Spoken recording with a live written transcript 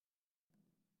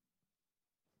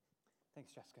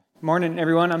Thanks, Jessica. Good morning,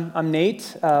 everyone. I'm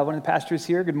Nate, one of the pastors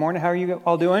here. Good morning. How are you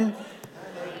all doing?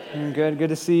 Good. Good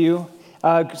to see you.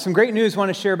 Some great news I want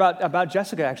to share about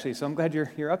Jessica, actually. So I'm glad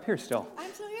you're up here still.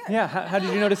 I'm still here. Yeah. How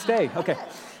did you know to stay? Okay.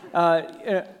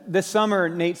 This summer,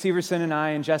 Nate Severson and I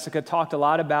and Jessica talked a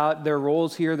lot about their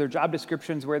roles here, their job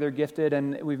descriptions, where they're gifted,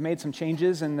 and we've made some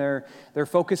changes in their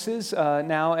focuses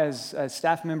now as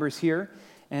staff members here.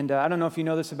 And I don't know if you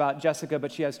know this about Jessica, but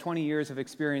she has 20 years of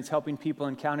experience helping people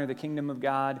encounter the kingdom of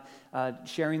God,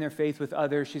 sharing their faith with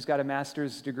others. She's got a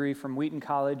master's degree from Wheaton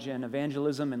College in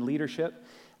evangelism and leadership.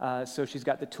 So she's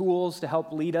got the tools to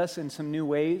help lead us in some new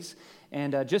ways.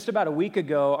 And just about a week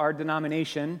ago, our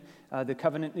denomination,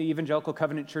 the Evangelical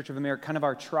Covenant Church of America, kind of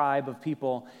our tribe of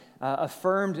people,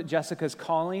 affirmed Jessica's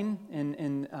calling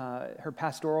in her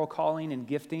pastoral calling and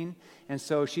gifting. And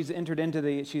so she's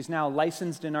now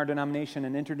licensed in our denomination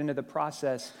and entered into the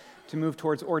process to move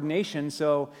towards ordination.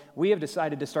 So we have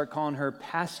decided to start calling her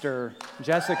Pastor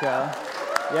Jessica.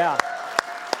 Yeah,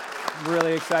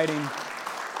 really exciting.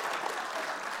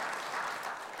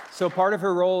 So part of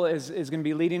her role is going to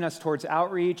be leading us towards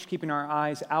outreach, keeping our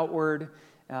eyes outward,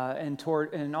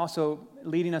 and also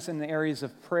leading us in the areas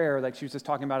of prayer, like she was just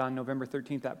talking about on November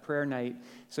 13th, that prayer night.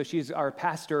 So she's our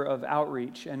pastor of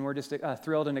outreach, and we're just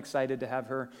thrilled and excited to have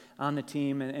her on the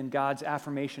team and God's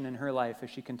affirmation in her life as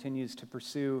she continues to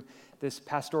pursue this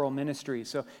pastoral ministry.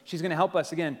 So she's going to help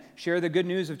us, again, share the good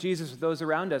news of Jesus with those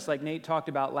around us, like Nate talked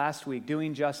about last week,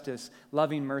 doing justice,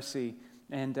 loving mercy,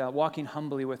 and walking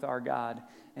humbly with our God.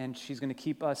 And she's going to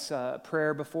keep us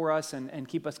prayer before us and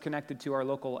keep us connected to our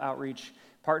local outreach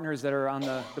partners that are on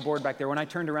the board back there. When I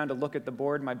turned around to look at the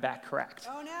board, my back cracked.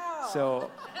 Oh, no. So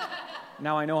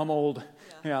now I know I'm old.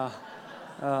 Yeah.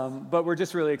 But we're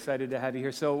just really excited to have you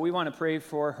here. So we want to pray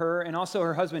for her. And also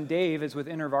her husband, Dave, is with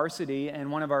InterVarsity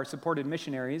and one of our supported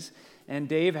missionaries. And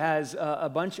Dave has a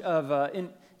bunch of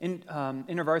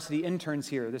InterVarsity interns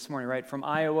here this morning, right? From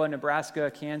Iowa,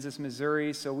 Nebraska, Kansas,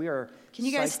 Missouri. So we are Can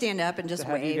you guys stand up and just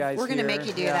wave? We're going to make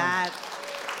you do Yeah. that.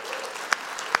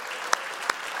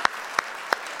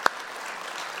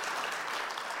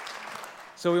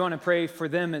 So we want to pray for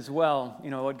them as well,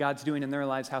 what God's doing in their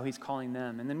lives, how he's calling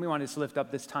them. And then we want to just lift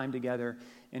up this time together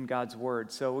in God's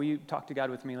word. So will you talk to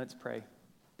God with me? Let's pray.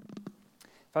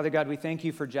 Father God, we thank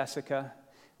you for Jessica.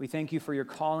 We thank you for your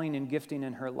calling and gifting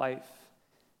in her life,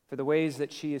 for the ways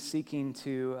that she is seeking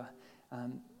to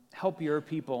help your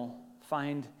people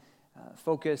find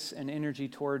focus and energy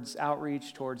towards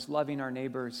outreach, towards loving our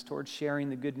neighbors, towards sharing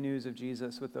the good news of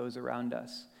Jesus with those around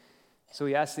us. So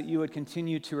we ask that you would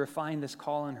continue to refine this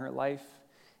call in her life,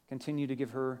 continue to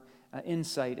give her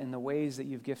insight in the ways that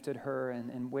you've gifted her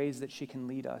and ways that she can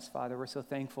lead us. Father, we're so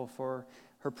thankful for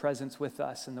her presence with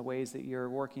us and the ways that you're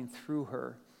working through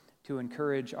her to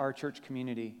encourage our church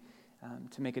community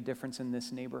to make a difference in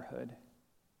this neighborhood.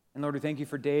 And Lord, we thank you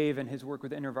for Dave and his work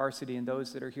with InterVarsity and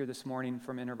those that are here this morning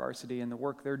from InterVarsity and the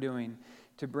work they're doing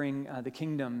to bring the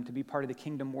kingdom, to be part of the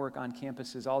kingdom work on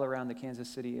campuses all around the Kansas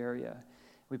City area.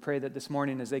 We pray that this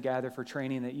morning as they gather for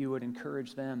training that you would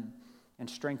encourage them and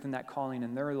strengthen that calling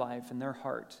in their life and their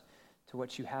heart to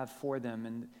what you have for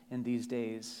them in these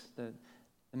days, the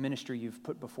ministry you've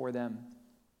put before them.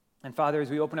 And Father, as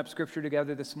we open up Scripture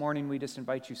together this morning, we just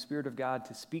invite you, Spirit of God,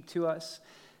 to speak to us,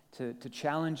 to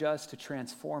challenge us, to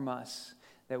transform us,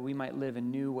 that we might live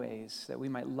in new ways, that we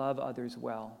might love others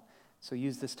well. So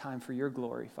use this time for your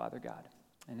glory, Father God.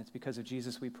 And it's because of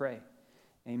Jesus we pray.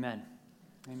 Amen.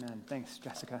 Amen. Thanks,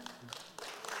 Jessica.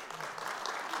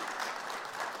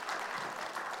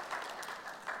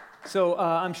 So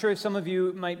I'm sure some of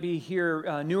you might be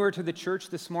here newer to the church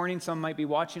this morning. Some might be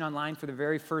watching online for the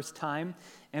very first time,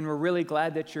 and we're really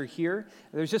glad that you're here.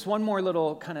 There's just one more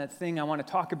little kind of thing I want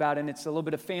to talk about, and it's a little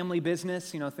bit of family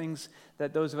business, things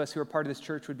that those of us who are part of this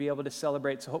church would be able to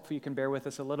celebrate, so hopefully you can bear with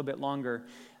us a little bit longer.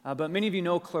 But many of you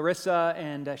know Clarissa,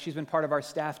 and she's been part of our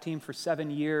staff team for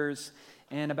 7 years.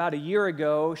 And about a year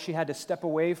ago, she had to step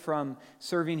away from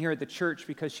serving here at the church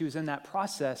because she was in that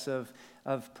process of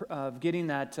getting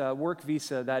that work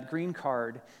visa, that green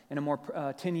card, in a more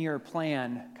 10-year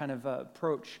plan kind of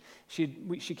approach. She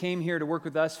came here to work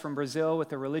with us from Brazil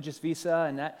with a religious visa,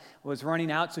 and that was running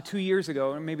out. So 2 years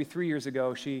ago, or maybe 3 years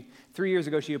ago, she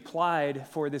applied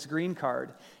for this green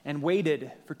card and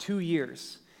waited for 2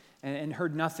 years. And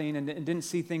heard nothing and didn't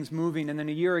see things moving. And then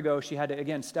a year ago, she had to,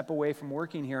 again, step away from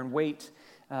working here and wait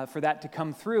for that to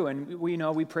come through. And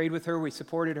we prayed with her, we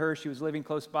supported her. She was living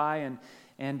close by,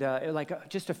 and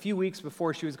just a few weeks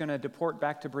before she was going to deport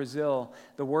back to Brazil,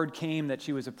 the word came that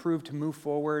she was approved to move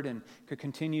forward and could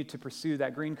continue to pursue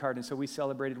that green card. And so we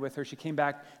celebrated with her. She came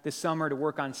back this summer to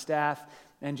work on staff,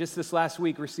 and just this last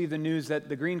week received the news that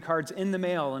the green card's in the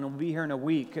mail and it'll be here in a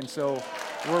week. And so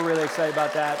we're really excited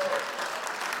about that.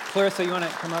 Clarissa, you want to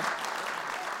come up?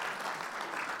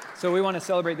 So we want to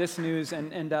celebrate this news,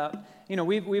 and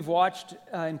we've watched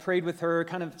and prayed with her,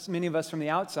 kind of many of us from the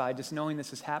outside, just knowing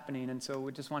this is happening, and so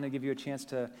we just want to give you a chance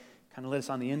to kind of let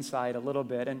us on the inside a little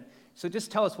bit. And so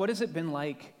just tell us, what has it been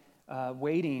like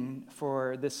waiting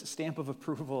for this stamp of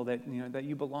approval that that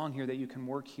you belong here, that you can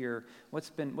work here? What's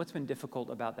been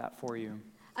difficult about that for you?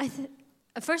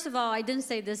 First of all, I didn't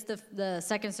say this the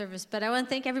second service, but I want to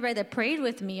thank everybody that prayed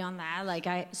with me on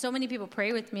that. So many people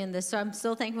pray with me in this, so I'm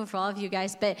so thankful for all of you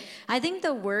guys. But I think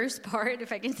the worst part,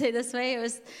 if I can say it this way, it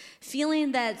was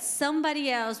feeling that somebody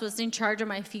else was in charge of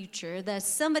my future, that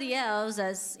somebody else,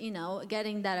 as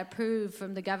getting that approved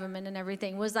from the government and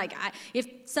everything, was like, if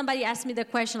somebody asked me the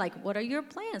question, like, what are your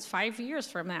plans 5 years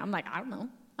from now? I'm like, I don't know.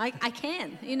 I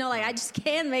can, I just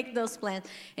can't make those plans.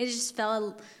 It just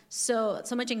felt so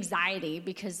much anxiety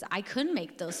because I couldn't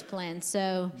make those plans.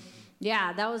 So,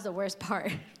 yeah, that was the worst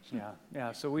part.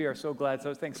 Yeah. So we are so glad.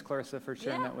 So thanks, Clarissa, for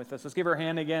sharing that with us. Let's give her a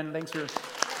hand again. Thanks for. You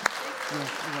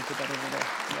want to put that over there?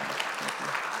 Yeah.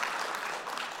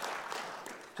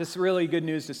 Just really good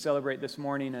news to celebrate this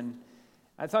morning, and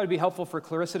I thought it'd be helpful for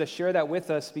Clarissa to share that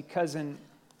with us because in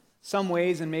some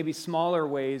ways, and maybe smaller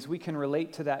ways, we can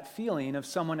relate to that feeling of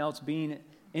someone else being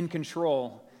in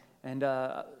control and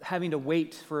having to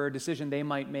wait for a decision they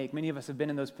might make. Many of us have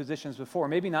been in those positions before,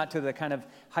 maybe not to the kind of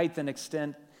height and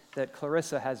extent that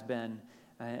Clarissa has been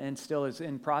and still is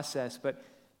in process, but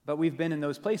we've been in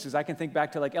those places. I can think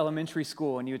back to like elementary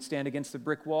school, and you would stand against the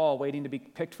brick wall waiting to be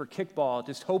picked for kickball,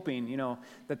 just hoping,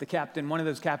 that one of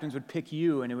those captains would pick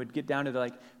you, and it would get down to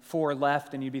like 4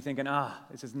 left, and you'd be thinking,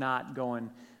 this is not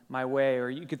going my way. Or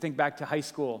you could think back to high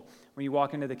school when you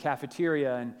walk into the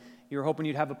cafeteria and you were hoping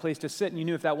you'd have a place to sit, and you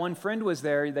knew if that one friend was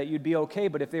there that you'd be okay,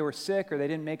 but if they were sick or they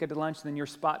didn't make it to lunch, then your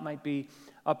spot might be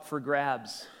up for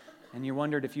grabs, and you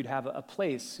wondered if you'd have a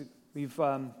place. We've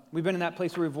been in that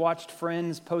place where we've watched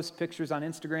friends post pictures on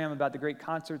Instagram about the great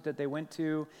concert that they went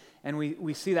to, and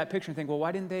we see that picture and think, well,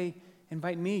 why didn't they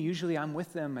invite me? Usually I'm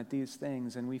with them at these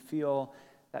things, and we feel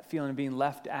that feeling of being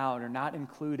left out or not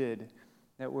included,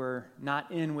 that we're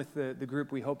not in with the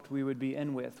group we hoped we would be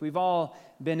in with. We've all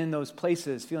been in those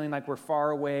places, feeling like we're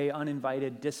far away,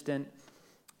 uninvited, distant,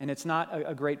 and it's not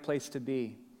a great place to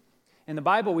be. In the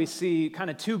Bible, we see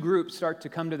kind of 2 groups start to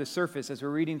come to the surface as we're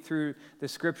reading through the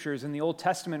scriptures. In the Old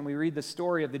Testament, we read the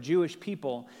story of the Jewish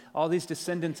people, all these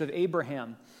descendants of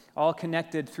Abraham, all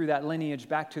connected through that lineage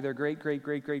back to their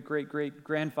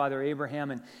great-great-great-great-great-grandfather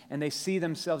Abraham, and they see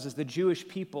themselves as the Jewish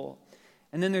people.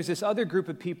 And then there's this other group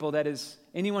of people that is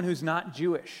anyone who's not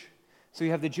Jewish. So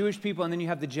you have the Jewish people, and then you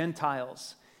have the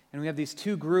Gentiles. And we have these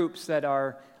 2 groups that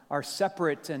are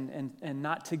separate and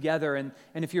not together. And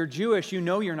if you're Jewish, you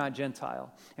know you're not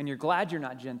Gentile, and you're glad you're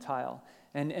not Gentile.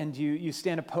 And you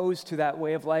stand opposed to that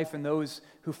way of life and those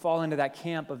who fall into that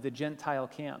camp of the Gentile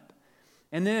camp.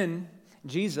 And then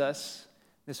Jesus,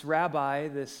 this rabbi,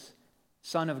 this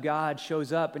Son of God,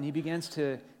 shows up, and he begins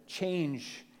to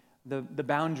change the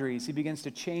boundaries. He begins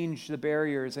to change the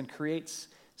barriers and creates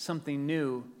something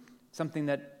new, something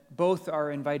that both are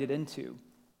invited into.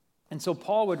 And so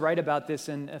Paul would write about this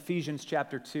in Ephesians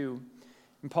chapter 2.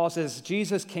 And Paul says,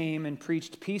 Jesus came and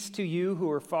preached peace to you who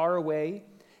were far away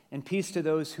and peace to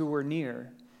those who were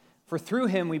near. For through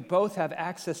him we both have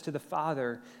access to the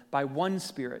Father by one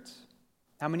Spirit.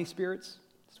 How many spirits?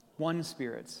 It's one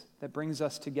Spirit that brings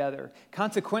us together.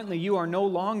 Consequently, you are no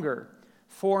longer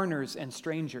foreigners and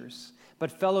strangers,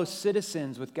 but fellow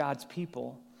citizens with God's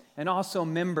people, and also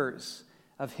members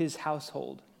of his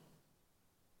household.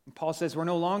 And Paul says we're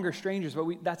no longer strangers, but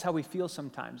that's how we feel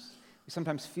sometimes. We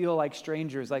sometimes feel like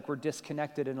strangers, like we're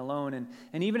disconnected and alone.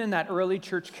 And even in that early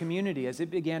church community, as it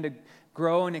began to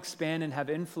grow and expand and have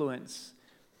influence,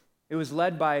 it was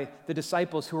led by the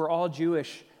disciples who were all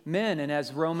Jewish men, and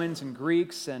as Romans and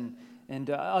Greeks and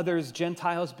others,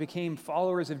 Gentiles, became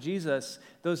followers of Jesus,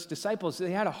 those disciples,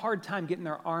 they had a hard time getting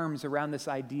their arms around this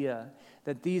idea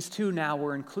that these 2 now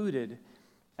were included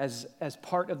as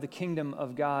part of the kingdom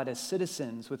of God, as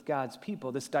citizens with God's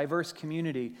people. This diverse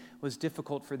community was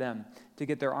difficult for them to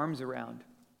get their arms around.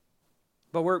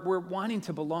 But we're wanting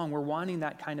to belong. We're wanting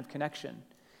that kind of connection.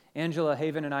 Angela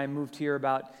Haven and I moved here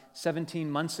about 17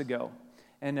 months ago.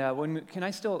 And am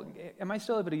I still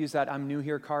able to use that I'm new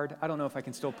here card? I don't know if I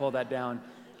can still pull that down.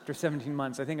 after 17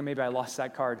 months. I think maybe I lost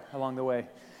that card along the way.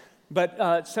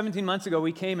 But 17 months ago,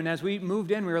 we came, and as we moved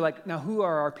in, we were like, now who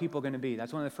are our people going to be?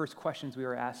 That's one of the first questions we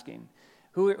were asking.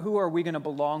 Who are we going to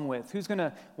belong with? Who's going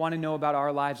to want to know about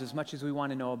our lives as much as we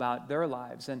want to know about their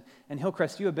lives? And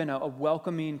Hillcrest, you have been a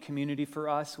welcoming community for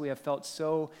us. We have felt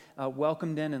so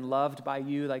welcomed in and loved by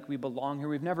you, like we belong here.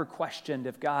 We've never questioned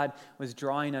if God was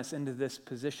drawing us into this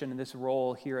position and this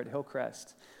role here at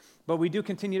Hillcrest. But we do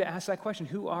continue to ask that question,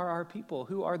 who are our people?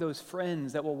 Who are those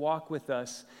friends that will walk with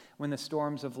us when the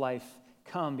storms of life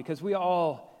come? Because we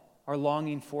all are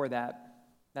longing for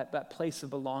that place of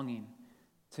belonging,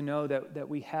 to know that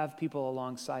we have people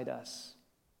alongside us.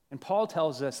 And Paul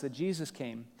tells us that Jesus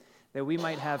came that we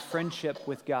might have friendship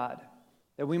with God,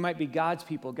 that we might be God's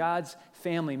people, God's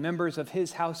family, members of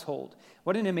his household.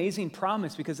 What an amazing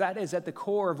promise, because that is at the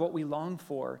core of what we long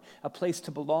for, a place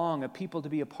to belong, a people to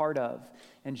be a part of.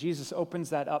 And Jesus opens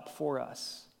that up for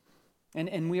us.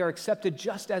 And we are accepted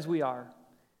just as we are.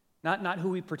 Not who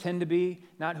we pretend to be,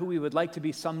 not who we would like to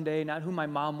be someday, not who my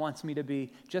mom wants me to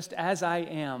be. Just as I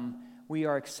am, we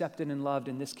are accepted and loved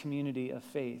in this community of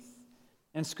faith.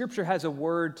 And Scripture has a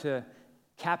word to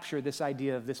capture this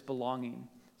idea of this belonging.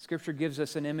 Scripture gives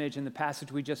us an image in the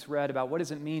passage we just read about what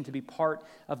does it mean to be part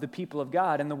of the people of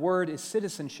God. And the word is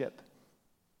citizenship,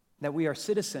 that we are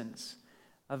citizens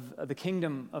of the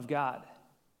kingdom of God.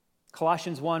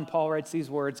 Colossians 1, Paul writes these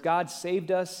words, God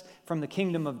saved us from the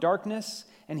kingdom of darkness,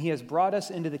 and he has brought us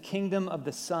into the kingdom of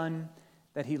the Son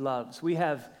that he loves. We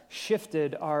have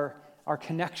shifted our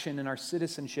connection and our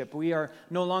citizenship. We are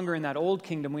no longer in that old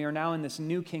kingdom. We are now in this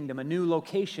new kingdom, a new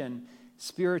location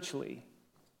spiritually.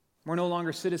 We're no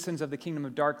longer citizens of the kingdom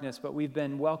of darkness, but we've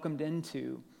been welcomed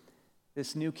into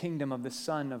this new kingdom of the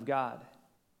Son of God.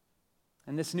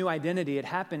 And this new identity, it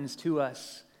happens to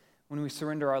us when we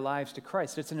surrender our lives to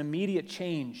Christ. It's an immediate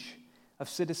change of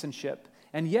citizenship,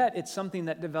 and yet it's something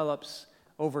that develops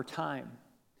over time.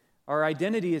 Our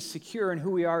identity is secure in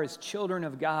who we are as children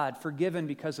of God, forgiven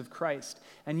because of Christ.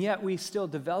 And yet we still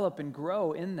develop and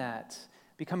grow in that,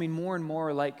 becoming more and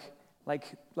more like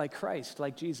Christ,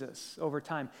 like Jesus over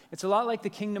time. It's a lot like the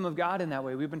kingdom of God in that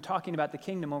way. We've been talking about the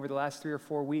kingdom over the last 3 or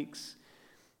 4 weeks.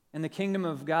 And the kingdom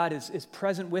of God is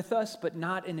present with us, but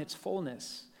not in its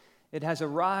fullness. It has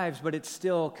arrived, but it's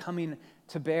still coming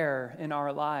to bear in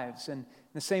our lives. And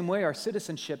in the same way, our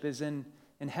citizenship is in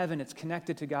heaven. It's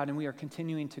connected to God, and we are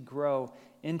continuing to grow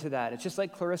into that. It's just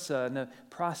like Clarissa and the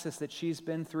process that she's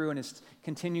been through and is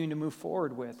continuing to move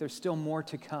forward with. There's still more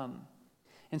to come.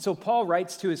 And so Paul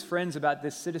writes to his friends about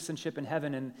this citizenship in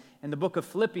heaven in the book of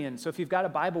Philippians. So if you've got a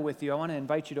Bible with you, I want to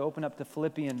invite you to open up to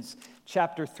Philippians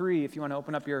chapter 3. If you want to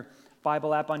open up your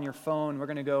Bible app on your phone, we're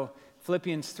going to go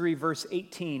Philippians 3, verse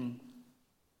 18,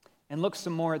 and look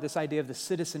some more at this idea of the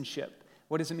citizenship.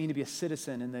 What does it mean to be a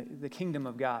citizen in the kingdom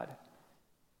of God?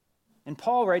 And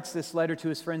Paul writes this letter to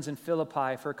his friends in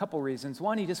Philippi for a couple reasons.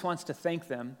 One, he just wants to thank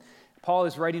them. Paul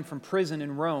is writing from prison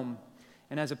in Rome,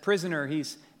 and as a prisoner,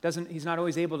 he's not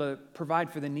always able to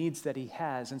provide for the needs that he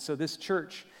has. And so this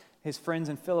church, his friends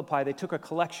in Philippi, they took a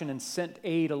collection and sent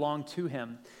aid along to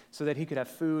him so that he could have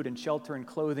food and shelter and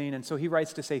clothing. And so he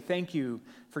writes to say, thank you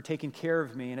for taking care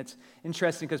of me. And it's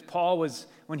interesting because Paul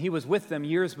when he was with them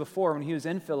years before, when he was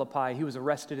in Philippi, he was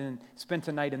arrested and spent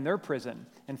a night in their prison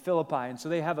in Philippi. And so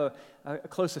they have a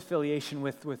close affiliation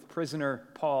with prisoner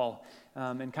Paul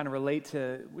and kind of relate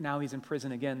to now he's in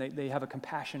prison again. They have a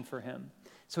compassion for him.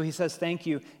 So he says, thank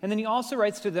you. And then he also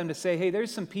writes to them to say, hey,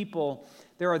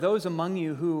 there are those among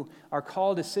you who are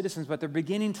called as citizens, but they're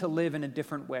beginning to live in a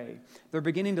different way. They're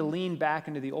beginning to lean back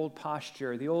into the old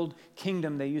posture, the old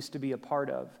kingdom they used to be a part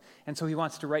of. And so he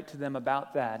wants to write to them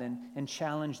about that and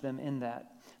challenge them in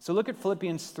that. So look at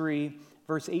Philippians 3,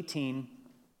 verse 18,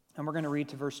 and we're going to read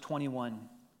to verse 21.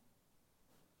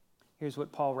 Here's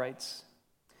what Paul writes.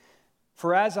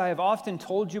 For as I have often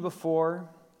told you before,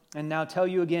 and now tell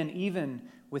you again, even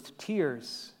with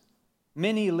tears,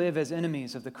 many live as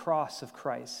enemies of the cross of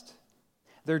Christ.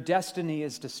 Their destiny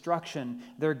is destruction,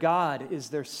 their God is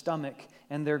their stomach,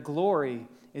 and their glory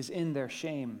is in their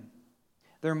shame.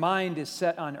 Their mind is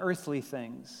set on earthly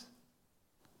things.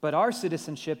 But our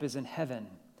citizenship is in heaven,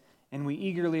 and we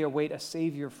eagerly await a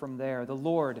Savior from there, the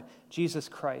Lord Jesus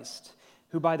Christ,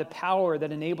 who by the power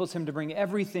that enables him to bring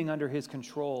everything under his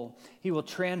control, he will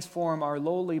transform our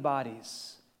lowly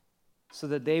bodies so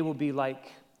that they will be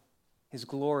like his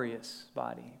glorious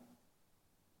body.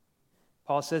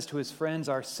 Paul says to his friends,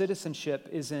 our citizenship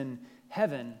is in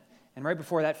heaven. And right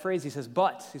before that phrase, he says,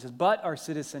 but our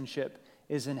citizenship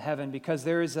is in heaven, because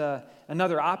there is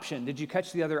another option. Did you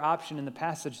catch the other option in the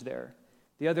passage there?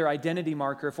 The other identity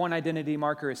marker. If one identity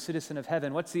marker is citizen of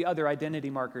heaven, what's the other identity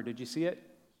marker? Did you see it?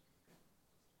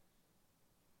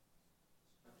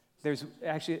 There's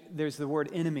the word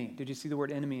enemy. Did you see the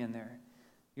word enemy in there?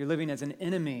 You're living as an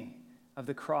enemy of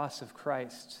the cross of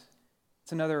Christ.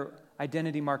 It's another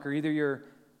identity marker. Either you're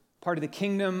part of the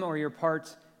kingdom or you're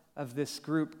part of this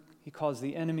group he calls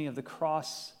the enemy of the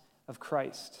cross of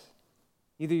Christ.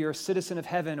 Either you're a citizen of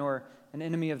heaven or an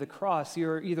enemy of the cross.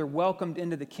 You're either welcomed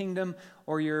into the kingdom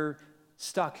or you're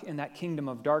stuck in that kingdom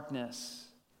of darkness.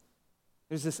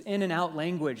 There's this in and out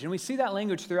language, and we see that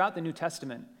language throughout the New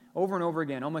Testament over and over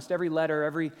again. Almost every letter,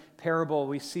 every parable,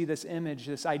 we see this image,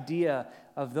 this idea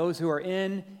of those who are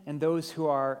in and those who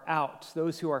are out,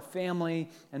 those who are family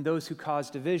and those who cause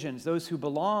divisions, those who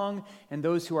belong and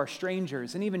those who are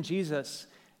strangers. And even Jesus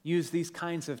used these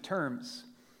kinds of terms.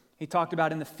 He talked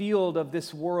about in the field of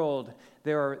this world,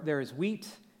 there is wheat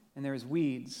and there is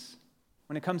weeds.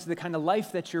 When it comes to the kind of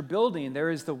life that you're building, there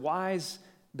is the wise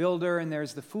builder and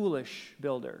there's the foolish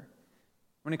builder.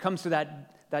 When it comes to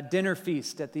that dinner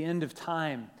feast at the end of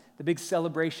time, the big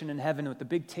celebration in heaven with the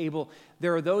big table,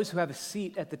 there are those who have a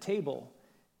seat at the table,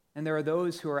 and there are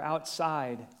those who are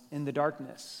outside in the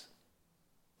darkness.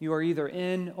 You are either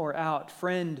in or out,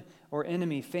 friend or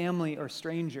enemy, family or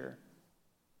stranger.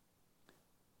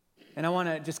 And I want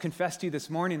to just confess to you this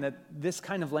morning that this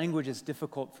kind of language is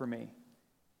difficult for me.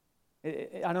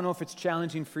 I don't know if it's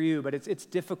challenging for you, but it's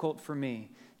difficult for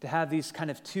me to have these kind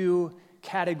of two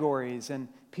categories and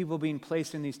people being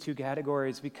placed in these two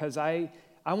categories, because I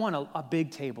want a big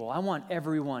table. I want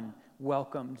everyone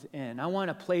welcomed in. I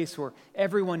want a place where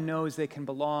everyone knows they can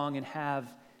belong and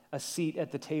have a seat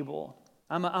at the table.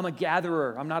 I'm a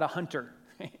gatherer. I'm not a hunter.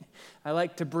 I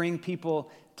like to bring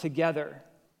people together.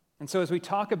 And so as we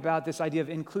talk about this idea of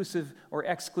inclusive or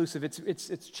exclusive,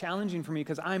 it's challenging for me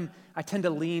because I tend to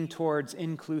lean towards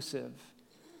inclusive.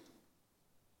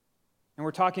 And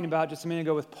we're talking about just a minute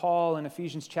ago with Paul in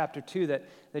Ephesians chapter 2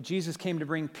 that Jesus came to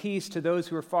bring peace to those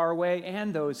who are far away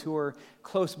and those who are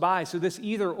close by. So this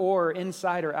either or,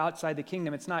 inside or outside the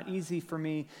kingdom, it's not easy for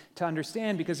me to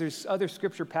understand because there's other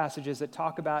scripture passages that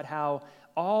talk about how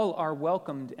all are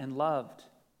welcomed and loved.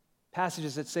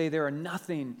 Passages that say there's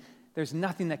nothing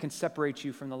that can separate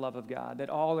you from the love of God, that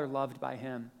all are loved by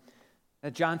him.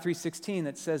 That John 3:16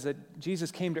 that says that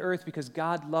Jesus came to earth because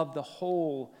God loved the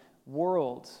whole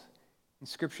world. And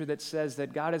scripture that says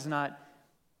that God is not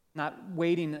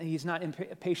waiting, he's not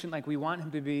impatient like we want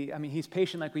him to be. I mean, he's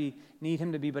patient like we need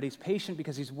him to be, but he's patient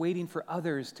because he's waiting for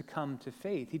others to come to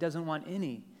faith. He doesn't want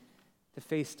any to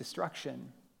face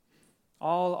destruction.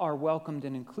 All are welcomed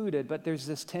and included, but there's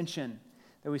this tension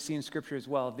that we see in Scripture as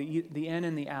well, the in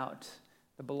and the out,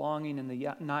 the belonging and the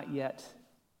not yet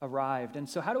arrived. And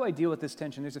so how do I deal with this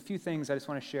tension? There's a few things I just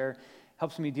want to share,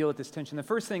 helps me deal with this tension. The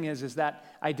first thing is that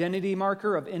identity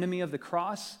marker of enemy of the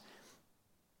cross,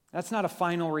 that's not a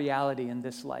final reality in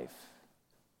this life.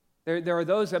 There are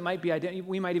those that might be,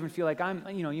 we might even feel like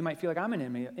you might feel like I'm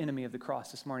an enemy of the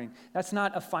cross this morning. That's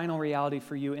not a final reality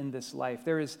for you in this life.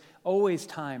 There is always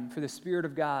time for the Spirit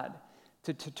of God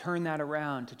to turn that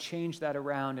around, to change that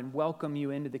around and welcome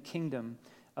you into the kingdom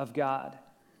of God.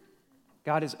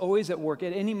 God is always at work.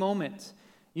 At any moment,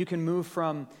 you can move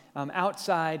from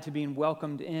outside to being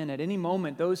welcomed in. At any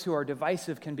moment, those who are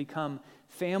divisive can become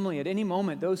family. At any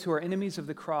moment, those who are enemies of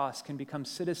the cross can become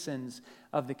citizens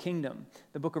of the kingdom.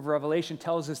 The book of Revelation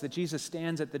tells us that Jesus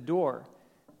stands at the door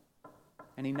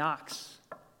and he knocks.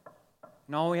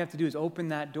 And all we have to do is open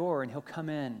that door and he'll come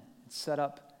in and set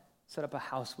up a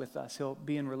house with us. He'll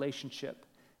be in relationship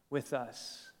with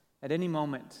us. At any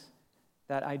moment,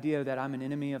 that idea that I'm an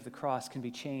enemy of the cross can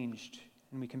be changed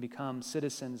and we can become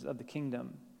citizens of the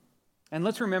kingdom. And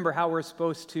let's remember how we're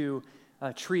supposed to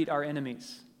treat our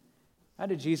enemies. How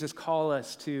did Jesus call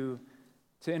us to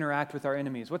interact with our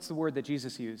enemies? What's the word that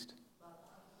Jesus used?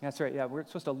 That's right, yeah, we're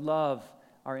supposed to love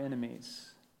our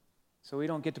enemies. So we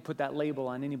don't get to put that label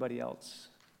on anybody else.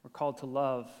 We're called to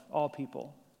love all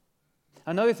people.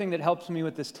 Another thing that helps me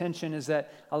with this tension is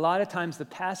that a lot of times the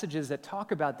passages that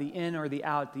talk about the in or the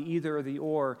out, the either or the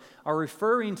or, are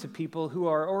referring to people who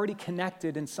are already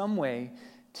connected in some way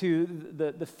to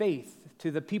the faith, to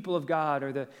the people of God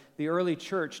or the early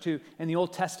church, in the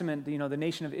Old Testament, the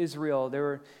nation of Israel.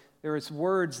 There was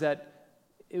words that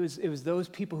it was those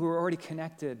people who were already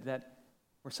connected that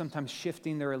were sometimes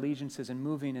shifting their allegiances and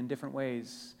moving in different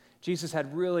ways. Jesus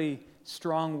had really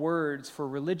strong words for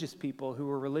religious people who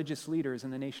were religious leaders in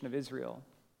the nation of Israel.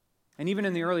 And even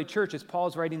in the early church, as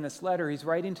Paul's writing this letter, he's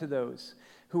writing to those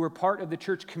who were part of the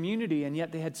church community, and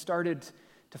yet they had started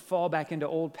to fall back into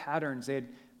old patterns. They had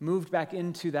moved back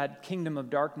into that kingdom of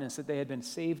darkness that they had been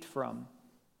saved from.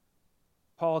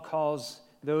 Paul calls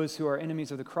those who are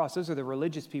enemies of the cross, those are the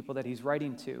religious people that he's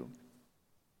writing to.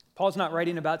 Paul's not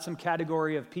writing about some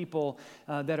category of people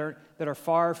that are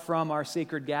far from our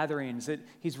sacred gatherings.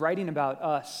 He's writing about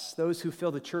us, those who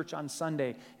fill the church on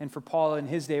Sunday. And for Paul in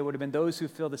his day, it would have been those who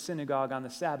fill the synagogue on the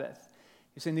Sabbath.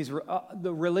 He's saying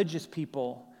the religious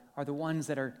people are the ones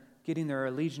that are getting their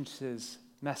allegiances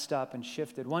messed up and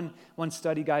shifted. One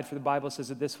study guide for the Bible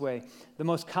says it this way: the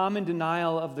most common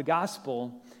denial of the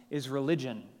gospel is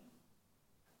religion.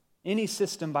 Any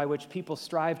system by which people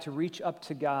strive to reach up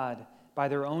to God by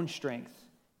their own strength,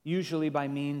 usually by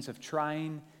means of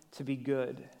trying to be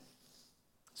good.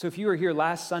 So if you were here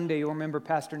last Sunday, you'll remember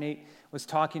Pastor Nate was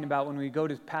talking about when we go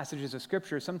to passages of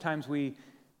Scripture, sometimes we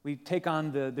take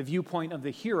on the viewpoint of the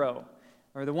hero,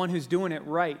 or the one who's doing it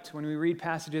right. When we read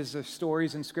passages of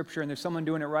stories in Scripture and there's someone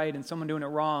doing it right and someone doing it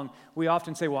wrong, we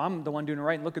often say, well, I'm the one doing it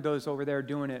right, and look at those over there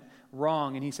doing it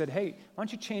wrong. And he said, hey, why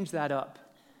don't you change that up?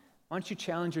 Why don't you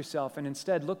challenge yourself and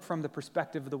instead look from the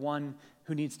perspective of the one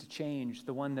who needs to change,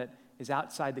 the one that is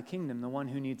outside the kingdom, the one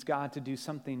who needs God to do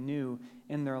something new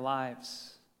in their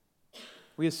lives.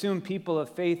 We assume people of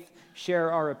faith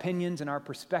share our opinions and our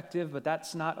perspective, but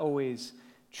that's not always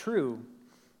true.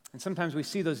 And sometimes we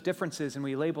see those differences and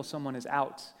we label someone as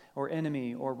out or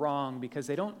enemy or wrong because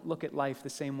they don't look at life the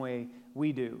same way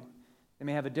we do. They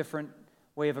may have a different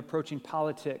way of approaching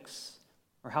politics,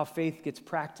 or how faith gets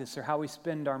practiced, or how we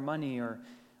spend our money, or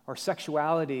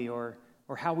sexuality, or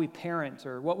how we parent,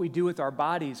 or what we do with our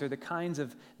bodies, or the kinds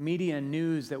of media and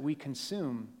news that we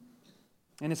consume.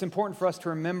 And it's important for us to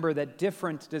remember that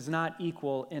different does not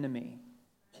equal enemy.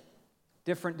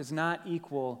 Different does not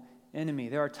equal enemy.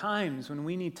 There are times when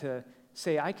we need to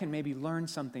say, I can maybe learn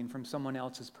something from someone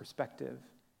else's perspective.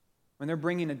 When they're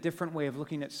bringing a different way of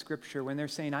looking at Scripture, when they're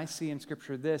saying, I see in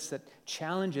Scripture this that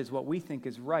challenges what we think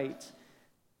is right,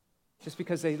 just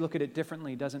because they look at it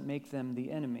differently doesn't make them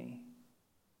the enemy.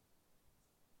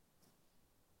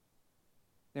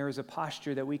 There is a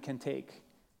posture that we can take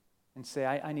and say,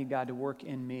 I need God to work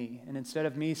in me. And instead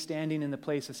of me standing in the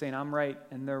place of saying, I'm right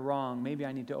and they're wrong, maybe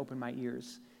I need to open my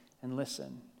ears and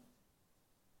listen.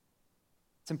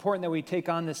 It's important that we take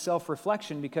on this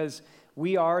self-reflection because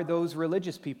we are those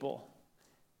religious people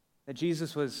that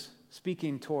Jesus was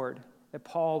speaking toward, that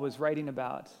Paul was writing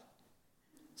about.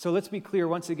 So let's be clear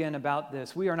once again about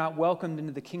this. We are not welcomed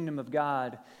into the kingdom of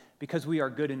God because we are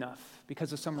good enough,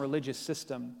 because of some religious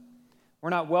system. We're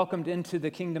not welcomed into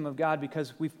the kingdom of God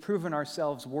because we've proven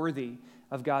ourselves worthy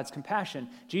of God's compassion.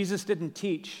 Jesus didn't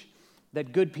teach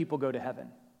that good people go to heaven.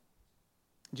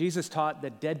 Jesus taught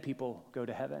that dead people go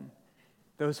to heaven.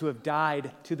 Those who have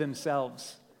died to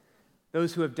themselves.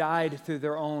 Those who have died through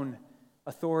their own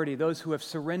authority. Those who have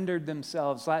surrendered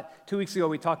themselves. 2 weeks ago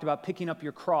we talked about picking up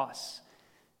your cross.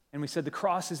 And we said the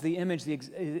cross is the image,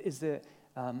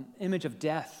 image of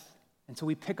death. And so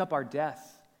we pick up our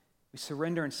death. We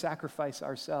surrender and sacrifice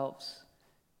ourselves.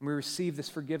 And we receive this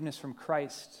forgiveness from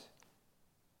Christ.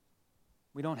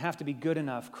 We don't have to be good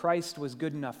enough. Christ was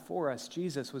good enough for us.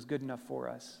 Jesus was good enough for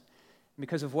us. And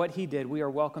because of what he did, we are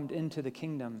welcomed into the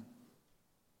kingdom.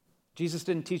 Jesus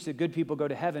didn't teach that good people go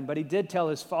to heaven, but he did tell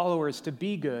his followers to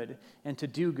be good and to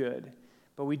do good.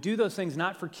 But we do those things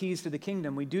not for keys to the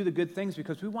kingdom. We do the good things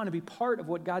because we want to be part of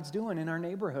what God's doing in our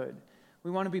neighborhood.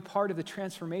 We want to be part of the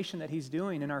transformation that he's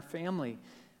doing in our family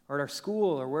or at our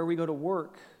school or where we go to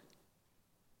work.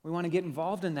 We want to get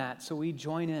involved in that, so we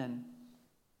join in.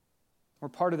 We're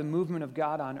part of the movement of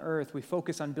God on earth. We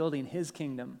focus on building his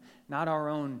kingdom, not our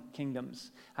own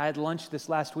kingdoms. I had lunch this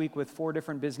last week with 4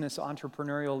 different business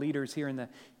entrepreneurial leaders here in the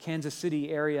Kansas City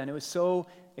area, and it was so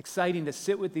exciting to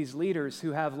sit with these leaders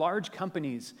who have large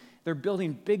companies. They're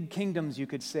building big kingdoms, you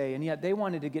could say, and yet they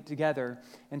wanted to get together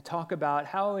and talk about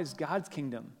how is God's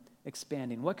kingdom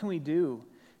expanding? What can we do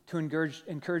to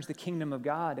encourage the kingdom of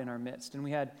God in our midst? And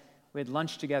we had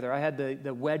lunch together. I had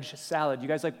the wedge salad. You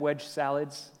guys like wedge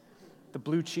salads? The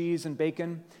blue cheese and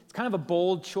bacon. It's kind of a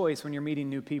bold choice when you're meeting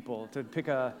new people to pick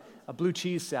a blue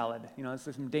cheese salad. You know, it's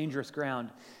some dangerous ground.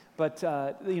 But,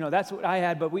 that's what I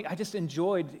had. But I just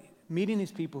enjoyed meeting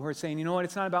these people who are saying, you know what,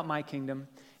 it's not about my kingdom.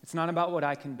 It's not about what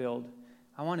I can build.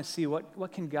 I want to see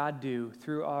what can God do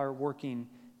through our working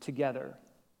together.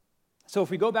 So if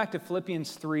we go back to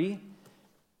Philippians 3,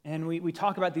 and we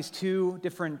talk about these 2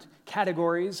 different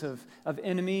categories of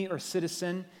enemy or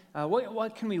citizen.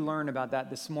 What can we learn about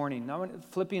that this morning? Now,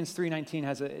 Philippians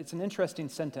 3:19 it's an interesting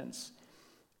sentence.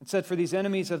 It said, for these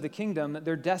enemies of the kingdom,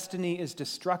 their destiny is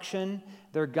destruction,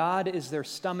 their God is their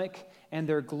stomach, and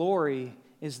their glory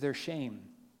is their shame.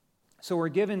 So we're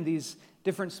given these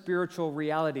different spiritual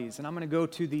realities. And I'm going to go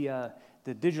to the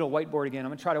digital whiteboard again. I'm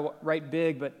going to try to write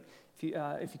big, but if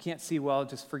you can't see well,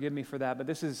 just forgive me for that. But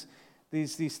this is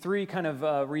these 3 kind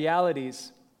of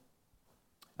realities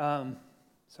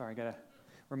Sorry, I got to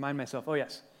remind myself. Oh,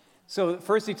 yes. So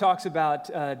first he talks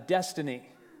about destiny.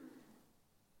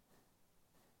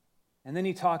 And then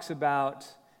he talks about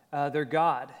their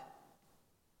God.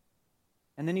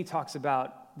 And then he talks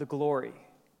about the glory.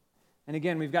 And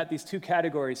again, we've got these two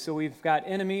categories. So we've got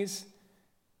enemies,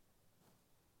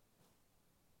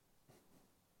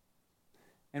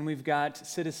 and we've got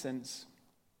citizens.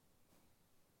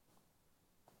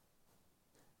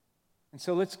 And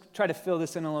so let's try to fill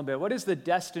this in a little bit. What is the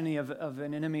destiny of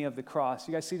an enemy of the cross?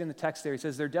 You guys see it in the text there. He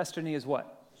says their destiny is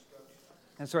what?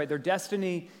 That's right. Their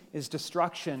destiny is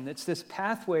destruction. It's this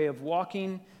pathway of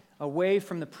walking away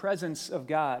from the presence of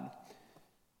God.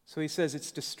 So he says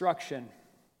it's destruction.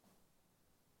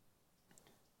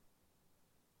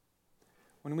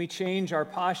 When we change our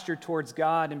posture towards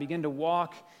God and begin to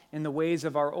walk in the ways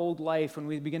of our old life, when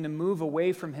we begin to move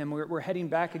away from Him, we're heading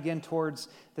back again towards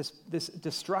this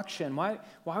destruction. Why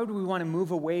would we want to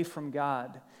move away from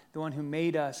God, the one who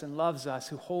made us and loves us,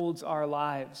 who holds our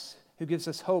lives, who gives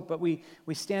us hope? But we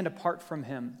stand apart from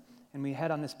Him, and we head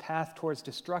on this path towards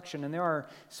destruction. And there are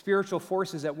spiritual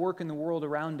forces at work in the world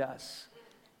around us,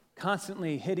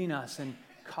 constantly hitting us and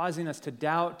causing us to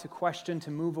doubt, to question,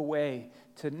 to move away,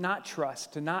 to not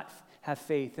trust, to not have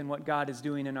faith in what God is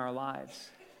doing in our lives.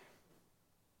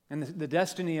 And the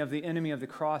destiny of the enemy of the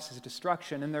cross is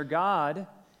destruction. And their God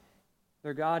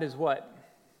is what?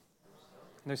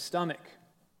 Their stomach.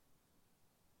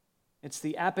 It's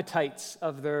the appetites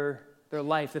of their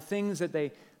life, the things that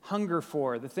they hunger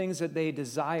for, the things that they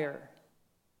desire.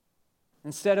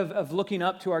 Instead of looking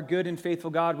up to our good and faithful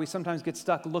God, we sometimes get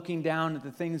stuck looking down at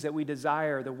the things that we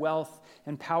desire, the wealth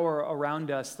and power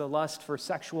around us, the lust for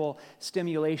sexual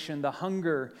stimulation, the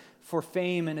hunger for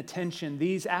fame and attention.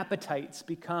 These appetites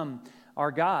become our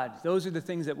God. Those are the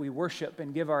things that we worship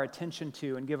and give our attention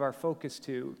to and give our focus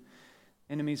to,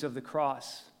 enemies of the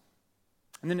cross.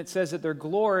 And then it says that their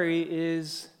glory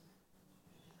is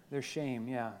their shame,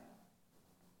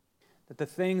 That the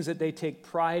things that they take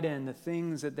pride in, the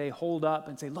things that they hold up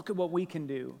and say, look at what we can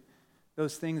do,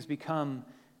 those things become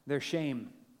their shame.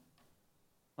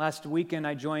 Last weekend,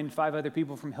 I joined 5 other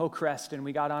people from Hillcrest, and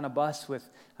we got on a bus with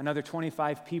another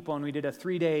 25 people, and we did a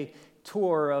 3-day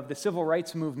tour of the civil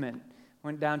rights movement.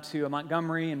 Went down to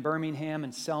Montgomery and Birmingham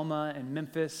and Selma and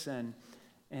Memphis and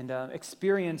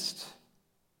experienced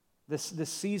this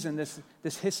season,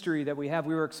 this history that we have.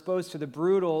 We were exposed to the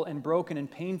brutal and broken and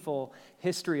painful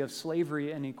history of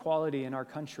slavery and equality in our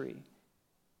country.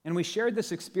 And we shared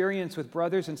this experience with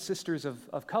brothers and sisters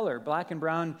of color, black and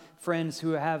brown friends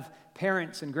who have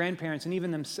parents and grandparents and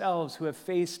even themselves who have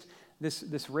faced this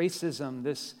racism,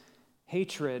 this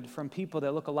hatred from people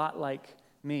that look a lot like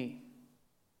me.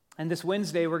 And this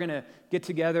Wednesday, we're going to get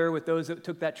together with those that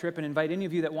took that trip and invite any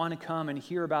of you that want to come and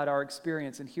hear about our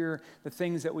experience and hear the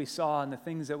things that we saw and the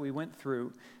things that we went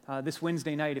through. This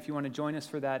Wednesday night, if you want to join us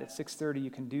for that at 6:30,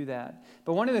 you can do that.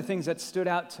 But one of the things that stood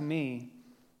out to me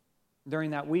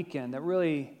during that weekend that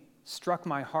really struck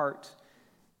my heart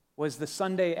was the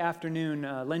Sunday afternoon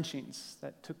lynchings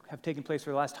that have taken place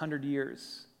for the last 100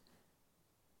 years.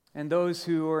 And those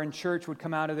who were in church would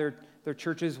come out of their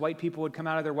churches, white people would come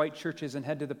out of their white churches and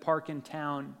head to the park in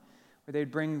town where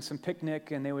they'd bring some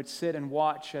picnic and they would sit and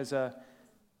watch as a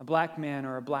black man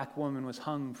or a black woman was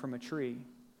hung from a tree.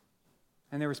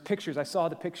 And there was pictures, I saw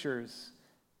the pictures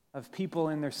of people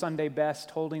in their Sunday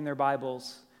best holding their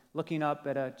Bibles, looking up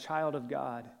at a child of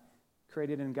God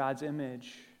created in God's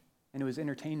image, and it was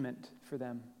entertainment for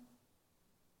them.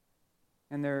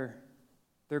 And their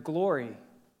glory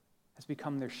has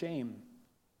become their shame.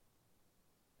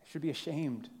 They should be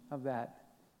ashamed of that.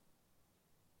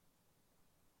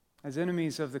 As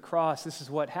enemies of the cross, this is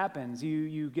what happens.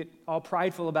 You get all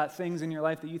prideful about things in your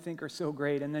life that you think are so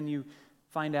great, and then you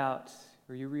find out,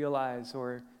 or you realize,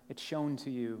 or it's shown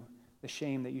to you, the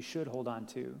shame that you should hold on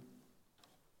to.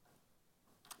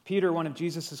 Peter, one of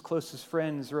Jesus' closest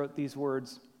friends, wrote these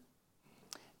words,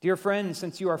 "Dear friends,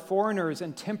 since you are foreigners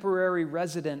and temporary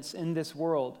residents in this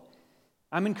world,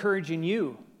 I'm encouraging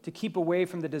you to keep away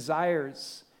from the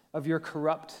desires of your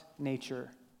corrupt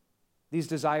nature. These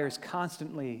desires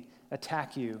constantly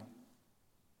attack you."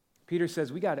 Peter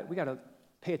says we got to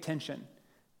pay attention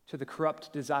to the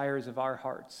corrupt desires of our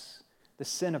hearts. The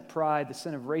sin of pride, the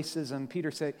sin of racism.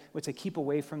 Peter would say keep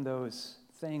away from those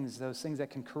things that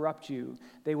can corrupt you.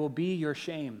 They will be your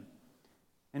shame.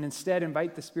 And instead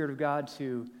invite the Spirit of God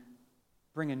to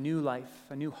bring a new life,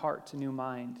 a new heart, a new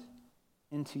mind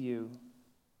into you.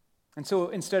 And so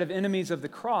instead of enemies of the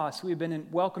cross, we've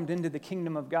been welcomed into the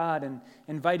kingdom of God and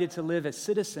invited to live as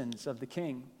citizens of the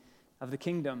King, of the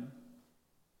kingdom.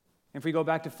 If we go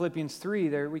back to Philippians 3,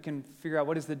 there we can figure out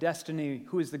what is the destiny,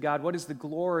 who is the God, what is the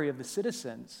glory of the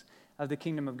citizens of the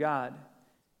kingdom of God.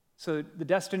 So the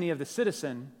destiny of the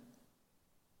citizen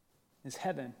is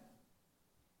heaven.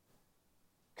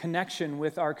 Connection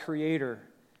with our Creator,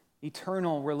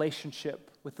 eternal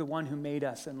relationship with the one who made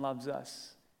us and loves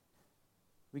us.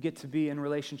 We get to be in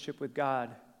relationship with God.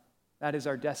 That is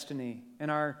our destiny.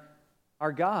 And our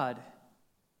God,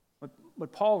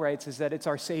 what Paul writes is that it's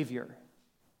our Savior.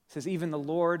 It says, even the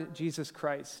Lord Jesus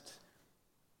Christ.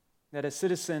 That as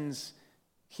citizens,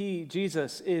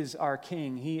 Jesus is our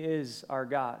King. He is our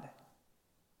God.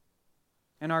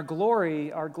 And our glory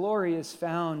is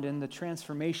found in the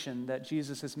transformation that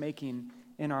Jesus is making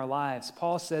in our lives.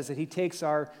 Paul says that he takes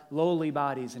our lowly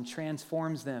bodies and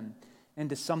transforms them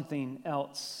into something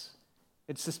else.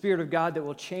 It's the Spirit of God that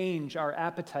will change our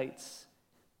appetites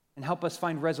and help us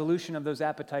find resolution of those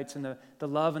appetites in the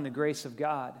love and the grace of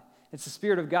God. It's the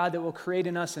Spirit of God that will create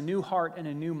in us a new heart and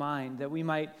a new mind, that we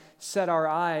might set our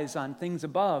eyes on things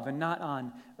above and not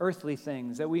on earthly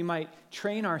things, that we might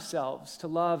train ourselves to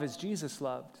love as Jesus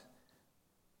loved,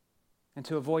 and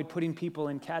to avoid putting people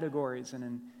in categories and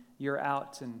in you're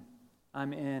out and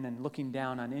I'm in and looking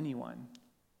down on anyone.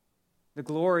 The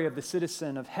glory of the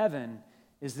citizen of heaven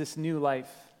is this new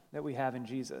life that we have in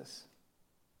Jesus.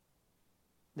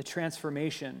 The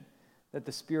transformation that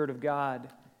the Spirit of God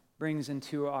brings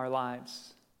into our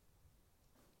lives.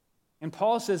 And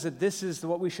Paul says that this is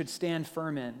what we should stand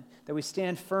firm in, that we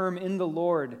stand firm in the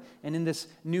Lord and in this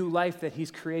new life that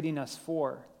he's creating us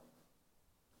for.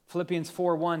 Philippians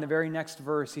 4:1, the very next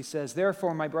verse, he says,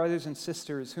 therefore, my brothers and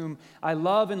sisters, whom I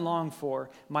love and long for,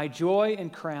 my joy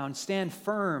and crown, stand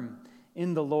firm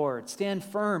in the Lord. Stand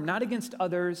firm, not against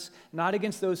others, not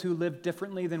against those who live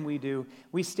differently than we do.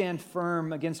 We stand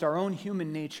firm against our own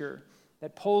human nature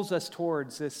that pulls us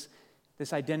towards this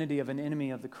identity of an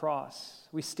enemy of the cross.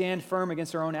 We stand firm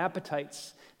against our own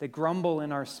appetites that grumble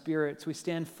in our spirits. We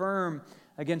stand firm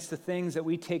against the things that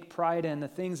we take pride in, the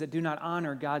things that do not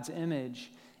honor God's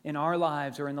image in our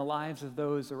lives or in the lives of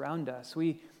those around us.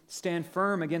 We stand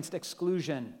firm against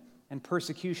exclusion and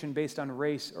persecution based on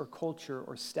race or culture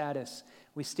or status.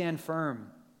 We stand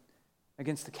firm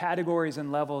against the categories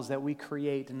and levels that we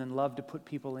create and then love to put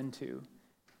people into.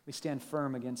 We stand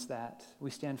firm against that.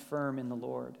 We stand firm in the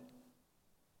Lord.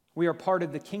 We are part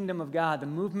of the kingdom of God, the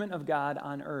movement of God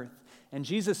on earth. And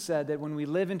Jesus said that when we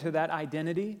live into that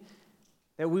identity,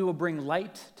 that we will bring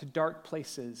light to dark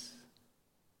places.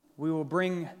 We will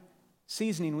bring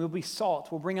seasoning. We'll be salt.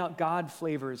 We'll bring out God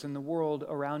flavors in the world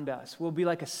around us. We'll be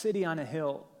like a city on a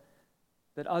hill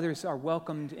that others are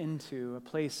welcomed into, a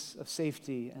place of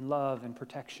safety and love and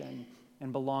protection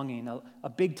and belonging, a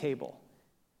big table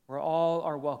where all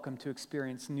are welcome to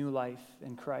experience new life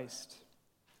in Christ.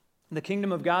 The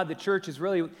kingdom of God, the church, is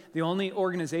really the only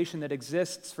organization that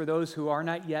exists for those who are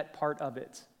not yet part of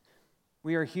it.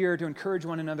 We are here to encourage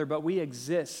one another, but we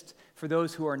exist for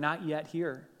those who are not yet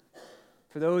here.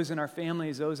 For those in our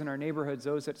families, those in our neighborhoods,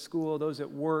 those at school, those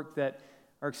at work that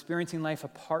are experiencing life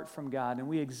apart from God, and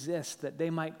we exist that they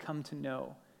might come to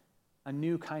know a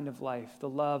new kind of life, the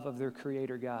love of their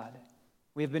Creator God.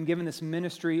 We have been given this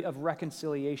ministry of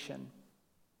reconciliation.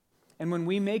 And when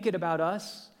we make it about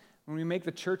us, when we make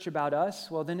the church about us,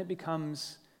 well, then it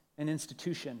becomes an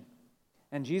institution.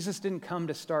 And Jesus didn't come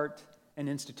to start an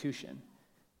institution.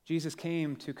 Jesus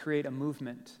came to create a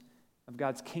movement of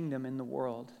God's kingdom in the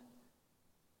world,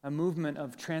 a movement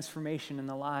of transformation in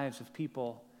the lives of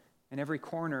people in every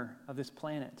corner of this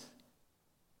planet.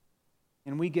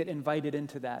 And we get invited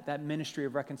into that ministry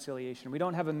of reconciliation. We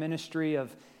don't have a ministry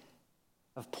of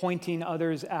pointing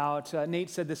others out. Nate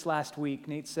said this last week.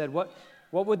 Nate said, what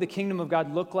would the kingdom of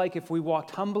God look like if we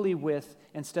walked humbly with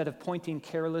instead of pointing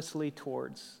carelessly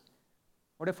towards?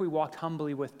 What if we walked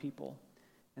humbly with people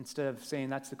instead of saying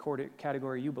that's the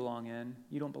category you belong in,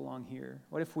 you don't belong here?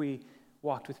 What if we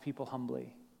walked with people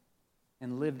humbly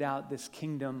and lived out this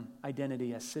kingdom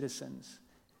identity as citizens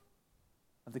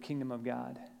of the kingdom of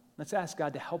God? Let's ask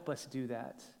God to help us do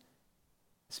that.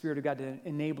 The Spirit of God to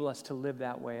enable us to live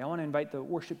that way. I want to invite the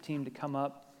worship team to come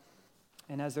up.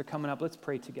 And as they're coming up, let's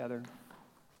pray together.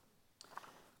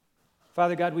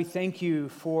 Father God, we thank you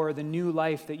for the new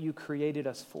life that you created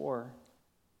us for.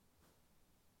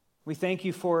 We thank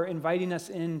you for inviting us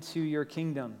into your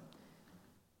kingdom,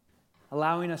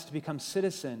 allowing us to become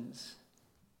citizens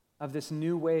of this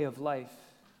new way of life.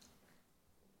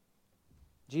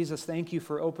 Jesus, thank you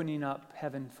for opening up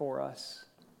heaven for us,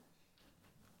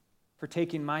 for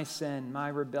taking my sin, my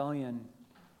rebellion,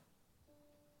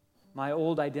 my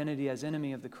old identity as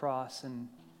enemy of the cross and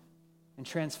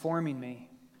transforming me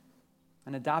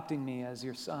and adopting me as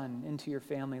your son into your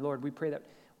family. Lord, we pray that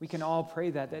we can all pray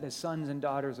that as sons and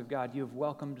daughters of God, you have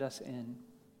welcomed us in.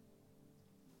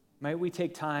 Might we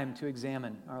take time to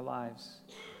examine our lives,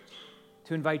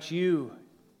 to invite you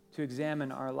to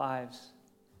examine our lives,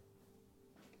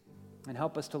 and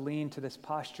help us to lean to this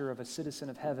posture of a citizen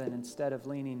of heaven instead of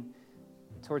leaning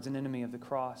towards an enemy of the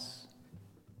cross.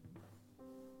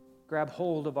 Grab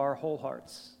hold of our whole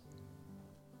hearts.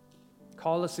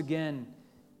 Call us again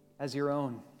as your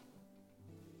own.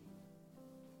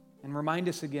 And remind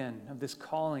us again of this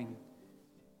calling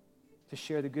to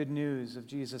share the good news of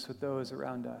Jesus with those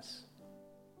around us.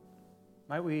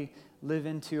 Might we live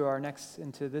into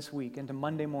this week, into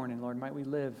Monday morning, Lord, might we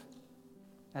live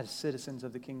as citizens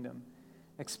of the kingdom,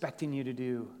 expecting you to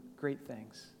do great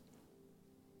things.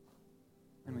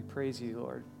 And we praise you,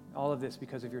 Lord. All of this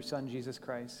because of your Son, Jesus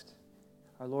Christ,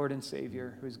 our Lord and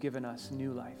Savior, who has given us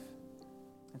new life.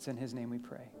 It's in his name we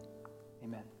pray.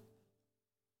 Amen.